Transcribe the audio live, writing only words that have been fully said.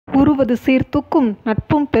உருவது சீர்தூக்கும்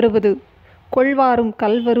நட்பும் பெறுவது கொள்வாரும்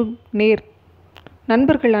கல்வரும் நேர்.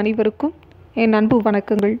 நண்பர்கள் அனைவருக்கும் என் அன்பு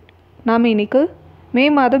வணக்கங்கள். நாம் இன்னைக்கு மே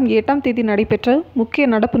மாதம் 8ஆம் தேதி நடைபெற்ற முக்கிய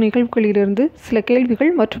நடப்பு நிகழ்வுகளிலிருந்து சில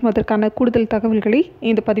கேள்விகள் மற்றும் அதற்கான கூடுதல் தகவல்களை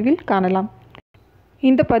இந்த பதிவில் காணலாம்.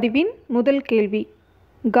 இந்த பதிவின் முதல் கேள்வி,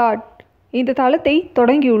 காட் இந்த தளத்தை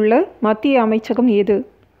தொடங்கியுள்ள மத்திய அமைச்சகம் எது?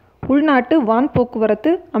 உள்நாட்டு வான்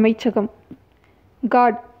போக்குவரத்து அமைச்சகம்.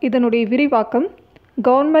 காட் இதனுடைய விரிவாக்கம்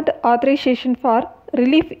government authorisation for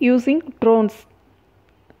relief using drones.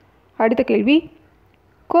 அடுத்த கேள்வி,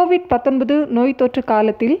 கோவிட்-19 நோய் தொற்று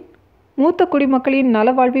காலத்தில் மூத்த குடிமக்களின்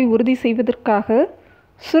நலவாழ்வை உறுதி செய்வதற்காக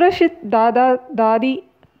சுரக்ஷித் தாதா தாதி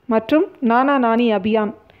மற்றும் நானா நானி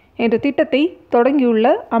அபியான் என்ற திட்டத்தை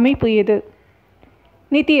தொடங்கியுள்ள அமைப்பு எது?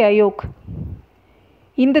 நிதி ஆயோக்.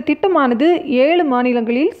 இந்த திட்டமானது 7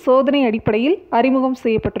 மாநிலங்களில் சோதனை அடிப்படையில் அறிமுகம்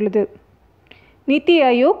செய்யப்பட்டுள்ளது. நிதி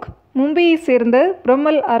ஆயோக் மும்பையை சேர்ந்த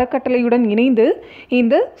பிரம்மல் அறக்கட்டளையுடன் இணைந்து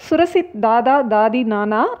இந்த சுரக்ஷித் தாதா தாதி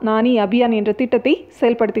நானா நானி அபியான் என்ற திட்டத்தை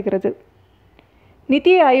செயல்படுத்துகிறது.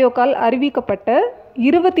 நிதி ஆயோக்கால் அறிவிக்கப்பட்ட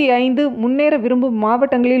 25 முன்னேற விரும்பும்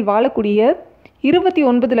மாவட்டங்களில் வாழக்கூடிய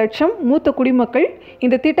 29 லட்சம் மூத்த குடிமக்கள்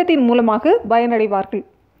இந்த திட்டத்தின் மூலமாக பயனடைவார்கள்.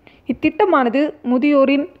 இத்திட்டமானது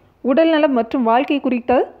முதியோரின் உடல்நலம் மற்றும் வாழ்க்கை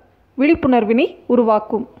குறித்த விழிப்புணர்வினை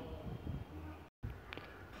உருவாக்கும்.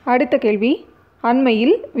 அடுத்த கேள்வி,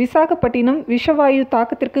 அண்மையில் விசாகப்பட்டினம் விஷவாயு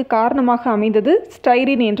தாக்கத்திற்கு காரணமாக அமைந்தது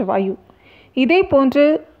ஸ்டைரின் என்ற வாயு. இதே போன்று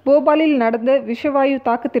போபாலில் நடந்த விஷவாயு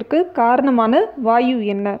தாக்கத்திற்கு காரணமான வாயு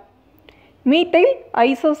என்ன? Methyl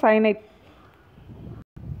isocyanate.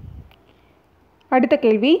 அடுத்த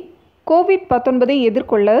கேள்வி, கோவிட்-19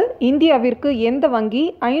 எதிர்கொள்ள இந்தியாவிற்கு எந்த வங்கி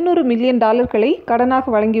 $500 மில்லியன் கடனாக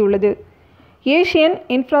வழங்கியுள்ளது? Asian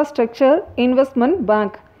infrastructure investment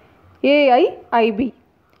bank AIIB.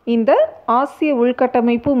 இந்த ஆசிய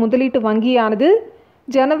உள்கட்டமைப்பு முதலீட்டு வங்கியானது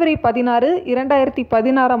ஜனவரி 16,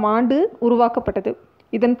 2016ஆம் ஆண்டு உருவாக்கப்பட்டது.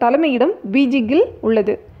 இதன் தலைமையிடம் பீஜிங்கில்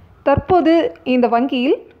உள்ளது. தற்போது இந்த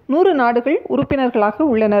வங்கியில் 100 நாடுகள் உறுப்பினர்களாக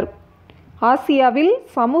உள்ளனர். ஆசியாவில்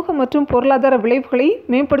சமூக மற்றும் பொருளாதார விளைவுகளை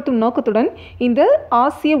மேம்படுத்தும் நோக்கத்துடன் இந்த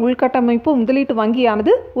ஆசிய உள்கட்டமைப்பு முதலீட்டு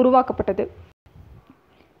வங்கியானது உருவாக்கப்பட்டது.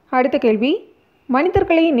 அடுத்த கேள்வி,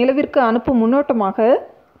 மனிதர்களை நிலவிற்கு அனுப்பும் முன்னோட்டமாக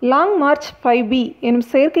லாங் மார்ச் 5B எனும்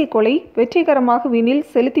செயற்கைக்கோளை வெற்றிகரமாக விண்ணில்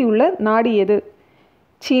செலுத்தியுள்ள நாடு எது?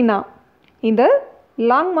 சீனா. இந்த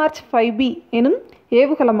லாங் மார்ச் 5B எனும்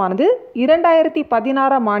ஏவுகலமானது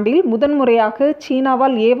 2016ஆம் ஆண்டில் முதன்முறையாக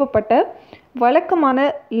சீனாவால் ஏவப்பட்ட வழக்கமான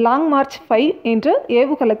லாங் மார்ச் 5 என்ற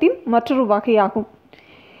ஏவுகலத்தின் மற்றொரு வகையாகும்.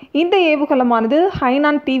 இந்த ஏவுகலமானது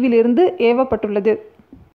ஹைனான் தீவிலிருந்து ஏவப்பட்டுள்ளது.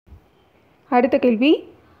 அடுத்த கேள்வி,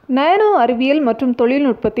 நானோ அறிவியல் மற்றும்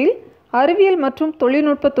தொழில்நுட்பத்தில் அறிவியல் மற்றும்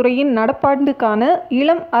தொழில்நுட்பத் துறையின் நடப்பாண்டுக்கான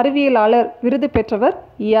இளம் அறிவியலாளர் விருது பெற்றவர்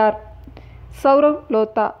யார்? சௌரவ்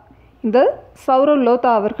லோத்தா. இந்த சௌரவ்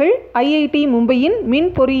லோத்தா அவர்கள் IIT மும்பையின்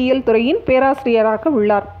மின் பொறியியல் துறையின் பேராசிரியராக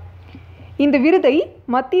உள்ளார். இந்த விருதை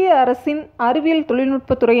மத்திய அரசின் அறிவியல்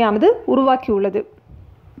தொழில்நுட்பத் துறையானது உருவாக்கியுள்ளது.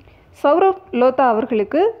 சௌரவ் லோத்தா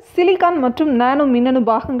அவர்களுக்கு சிலிகான் மற்றும் நானோ மின்னணு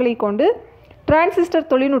பாகங்களை கொண்டு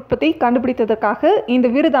டிரான்சிஸ்டர் தொழில்நுட்பத்தை கண்டுபிடித்ததற்காக இந்த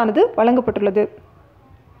விருதானது வழங்கப்பட்டுள்ளது.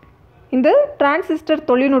 இந்த டிரான்சிஸ்டர்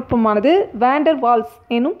தொழில்நுட்பமானது வாண்டர் வால்ஸ்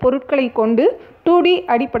எனும் பொருட்களை கொண்டு 2D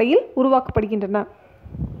அடிப்படையில் உருவாக்கப்படுகின்றன.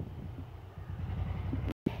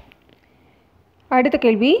 அடுத்த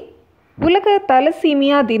கேள்வி, உலக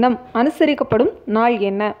தலசீமியா தினம் அனுசரிக்கப்படும் நாள்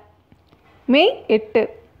என்ன? மே 8.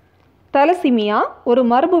 தலசீமியா ஒரு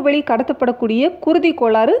மரபுவழி கடத்தப்படக்கூடிய குருதி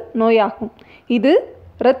கோளாறு நோயாகும். இது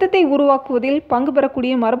இரத்தத்தை உருவாக்குவதில் பங்கு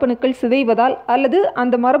பெறக்கூடிய மரபணுக்கள் சிதைவதால் அல்லது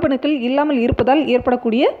அந்த மரபணுக்கள் இல்லாமல் இருப்பதால்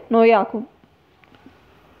ஏற்படக்கூடிய நோயாகும்.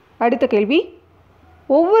 அடுத்த கேள்வி,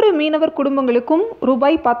 ஒவ்வொரு மீனவர் குடும்பங்களுக்கும்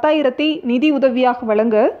ரூபாய் 10,000 நிதி உதவியாக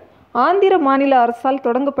வழங்க ஆந்திர மாநில அரசால்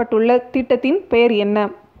தொடங்கப்பட்டுள்ள திட்டத்தின் பெயர் என்ன?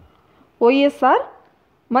 OSR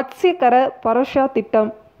மத்ஸ்யகர பரோஷா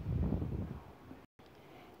திட்டம்.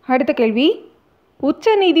 அடுத்த கேள்வி,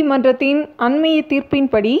 உச்ச நீதிமன்றத்தின் அண்மைய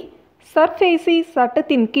தீர்ப்பின்படி சர்ஃபேசி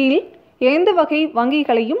சட்டத்தின் கீழ் எந்த வகை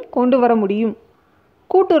வங்கிகளையும் கொண்டு வர முடியும்?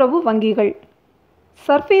 கூட்டுறவு வங்கிகள்.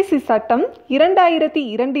 சர்ஃபேசி சட்டம்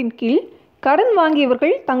 2002இன் கீழ் கடன்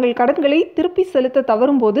வாங்கியவர்கள் தங்கள் கடன்களை திருப்பி செலுத்த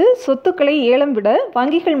தவறும்போது சொத்துக்களை ஏலம் விட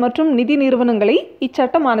வங்கிகள் மற்றும் நிதி நிறுவனங்களை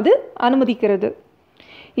இச்சட்டமானது அனுமதிக்கிறது.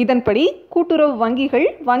 இதன்படி கூட்டுறவு வங்கிகள்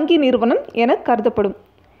வங்கி நிறுவனம் என கருதப்படும்.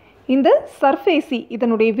 இந்த சர்ஃபேசி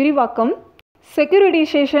இதனுடைய விரிவாக்கம்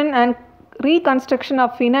செக்யூரிடைசேஷன் and Reconstruction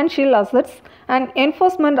of Financial Assets and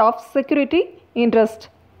Enforcement of Security Interest.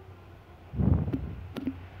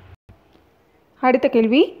 அடுத்த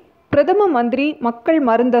கேள்வி, பிரதம மந்திரி மக்கள்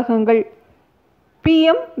மருந்தகங்கள்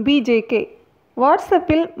PMBJK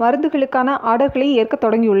வாட்ஸ்அப்பில் மருந்துகளுக்கான ஆர்டர்களை ஏற்க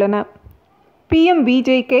தொடங்கியுள்ளன.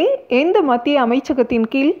 PMBJK எந்த மத்திய அமைச்சகத்தின்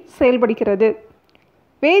கீழ் செயல்படுகிறது?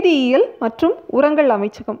 வேதியியல் மற்றும் உரங்கள்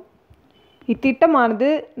அமைச்சகம். இத்திட்டமானது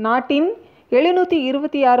நாட்டின்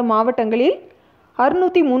 726 மாவட்டங்களில்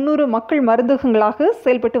 600 மக்கள் மருந்தகங்களாக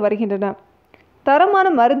செயல்பட்டு வருகின்றன. தரமான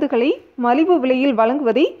மருந்துகளை மலிவு விலையில்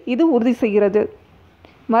வழங்குவதை இது உறுதி செய்கிறது.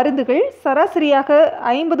 மருந்துகள் சராசரியாக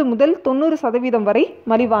 50 முதல் 90% வரை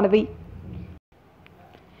மலிவானவை.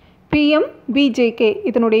 PMBJK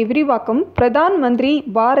இதனுடைய விரிவாக்கம் பிரதான் மந்திரி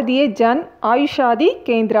பாரதிய ஜன் ஆயுஷாதி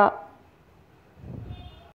கேந்திரா.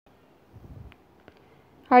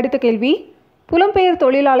 அடுத்த கேள்வி, புலம்பெயர்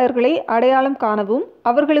தொழிலாளர்களை அடையாளம் காணவும்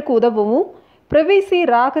அவர்களுக்கு உதவவும் பிரவேசி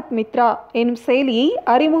ராகத் மித்ரா எனும் செயலியை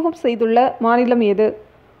அறிமுகம் செய்துள்ள மாநிலம் எது?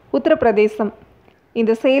 உத்தரப்பிரதேசம்.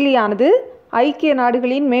 இந்த செயலியானது ஐக்கிய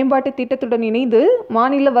நாடுகளின் மேம்பாட்டு திட்டத்துடன் இணைந்து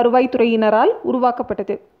மாநில வருவாய்த்துறையினரால்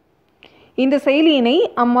உருவாக்கப்பட்டது. இந்த செயலியினை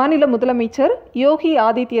அம்மாநில முதலமைச்சர் யோகி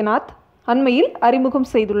ஆதித்யநாத் அண்மையில் அறிமுகம்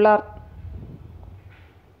செய்துள்ளார்.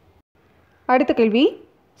 அடுத்த கேள்வி,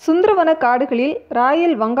 சுந்தரவன காடுகளில்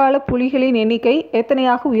ராயல் வங்காள புலிகளின் எண்ணிக்கை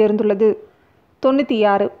எத்தனையாக உயர்ந்துள்ளது?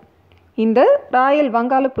 96. இந்த ராயல்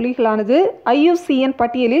வங்காள புலிகளானது IUCN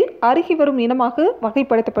பட்டியலில் அருகி வரும் இனமாக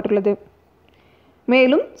வகைப்படுத்தப்பட்டுள்ளது.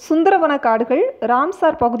 மேலும் சுந்தரவன காடுகள்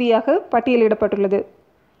ராம்சார் பகுதியாக பட்டியலிடப்பட்டுள்ளது.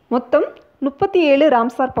 மொத்தம் 37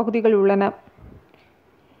 ராம்சார் பகுதிகள் உள்ளன.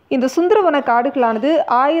 இந்த சுந்தரவன காடுகளானது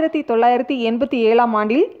 1987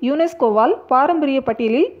 ஆண்டில் யுனெஸ்கோவால் பாரம்பரிய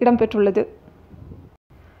பட்டியலில் இடம்பெற்றுள்ளது.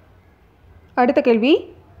 அடுத்த கேள்வி,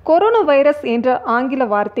 கொரோனா வைரஸ் என்ற ஆங்கில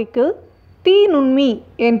வார்த்தைக்கு தீநுண்மி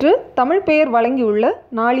என்று தமிழ் பெயர் வழங்கியுள்ள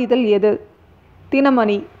நாளிதழ் எது?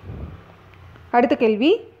 தினமணி. அடுத்த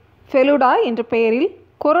கேள்வி, ஃபெலுடா என்ற பெயரில்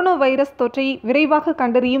கொரோனா வைரஸ் தொற்றை விரைவாக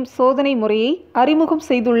கண்டறியும் சோதனை முறையை அறிமுகம்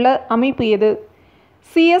செய்துள்ள அமைப்பு எது?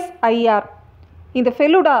 CSIR. இந்த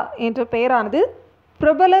ஃபெலுடா என்ற பெயரானது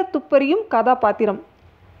பிரபல துப்பறியும் கதாபாத்திரம்.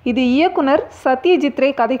 இது இயக்குனர் சத்யஜித் ரே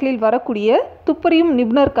கதைகளில் வரக்கூடிய துப்பறியும்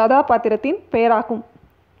நிபுணர் கதாபாத்திரத்தின் பெயராகும்.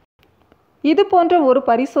 இது போன்ற ஒரு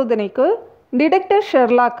பரிசோதனைக்கு டிடெக்டர்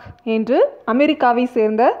ஷெர்லாக் என்று அமெரிக்காவை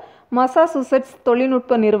சேர்ந்த மசாசூசெட்ஸ்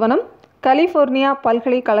தொழில்நுட்ப நிறுவனம், கலிஃபோர்னியா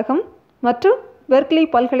பல்கலைக்கழகம் மற்றும் பெர்க்லி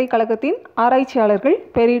பல்கலைக்கழகத்தின் ஆராய்ச்சியாளர்கள்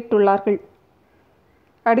பெயரிட்டுள்ளார்கள்.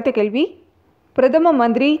 அடுத்த கேள்வி, பிரதம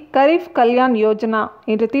மந்திரி கரீப் கல்யாண் யோஜனா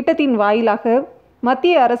என்ற திட்டத்தின் வாயிலாக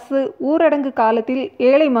மத்திய அரசு ஊரடங்கு காலத்தில்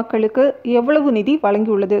ஏழை மக்களுக்கு எவ்வளவு நிதி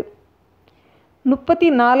வழங்கியுள்ளது?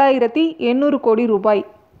 34,800 கோடி ரூபாய்.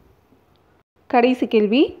 கடைசி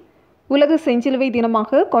கேள்வி, உலக செஞ்சிலுவை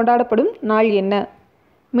தினமாக கொண்டாடப்படும் நாள் என்ன?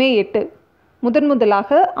 மே 8. முதலாக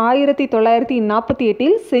 1948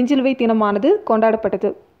 செஞ்சிலுவை தினமானது கொண்டாடப்பட்டது.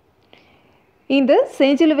 இந்த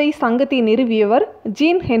செஞ்சிலுவை சங்கத்தை நிறுவியவர்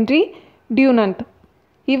ஜீன் ஹென்றி டியூனண்ட்.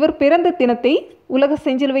 இவர் பிறந்த தினத்தை உலக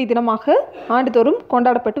செஞ்சிலுவை தினமாக ஆண்டுதோறும்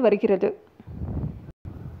கொண்டாடப்பட்டு வருகிறது.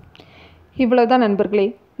 இவ்வளவுதான் நண்பர்களே,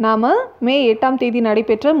 நாம் மே 8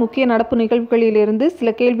 நடைபெற்ற முக்கிய நடப்பு நிகழ்வுகளிலிருந்து சில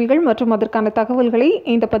கேள்விகள் மற்றும் அதற்கான தகவல்களை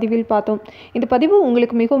இந்த பதிவில் பார்த்தோம். இந்த பதிவு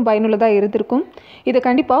உங்களுக்கு மிகவும் பயனுள்ளதாக இருந்திருக்கும். இதை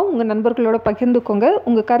கண்டிப்பாக உங்கள் நண்பர்களோட பகிர்ந்துக்கோங்க.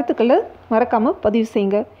 உங்கள் கருத்துக்களை மறக்காமல் பதிவு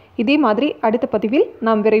செய்யுங்க. இதே மாதிரி அடுத்த பதிவில்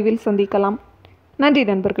நாம் விரைவில் சந்திக்கலாம். நன்றி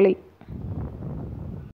நண்பர்களே.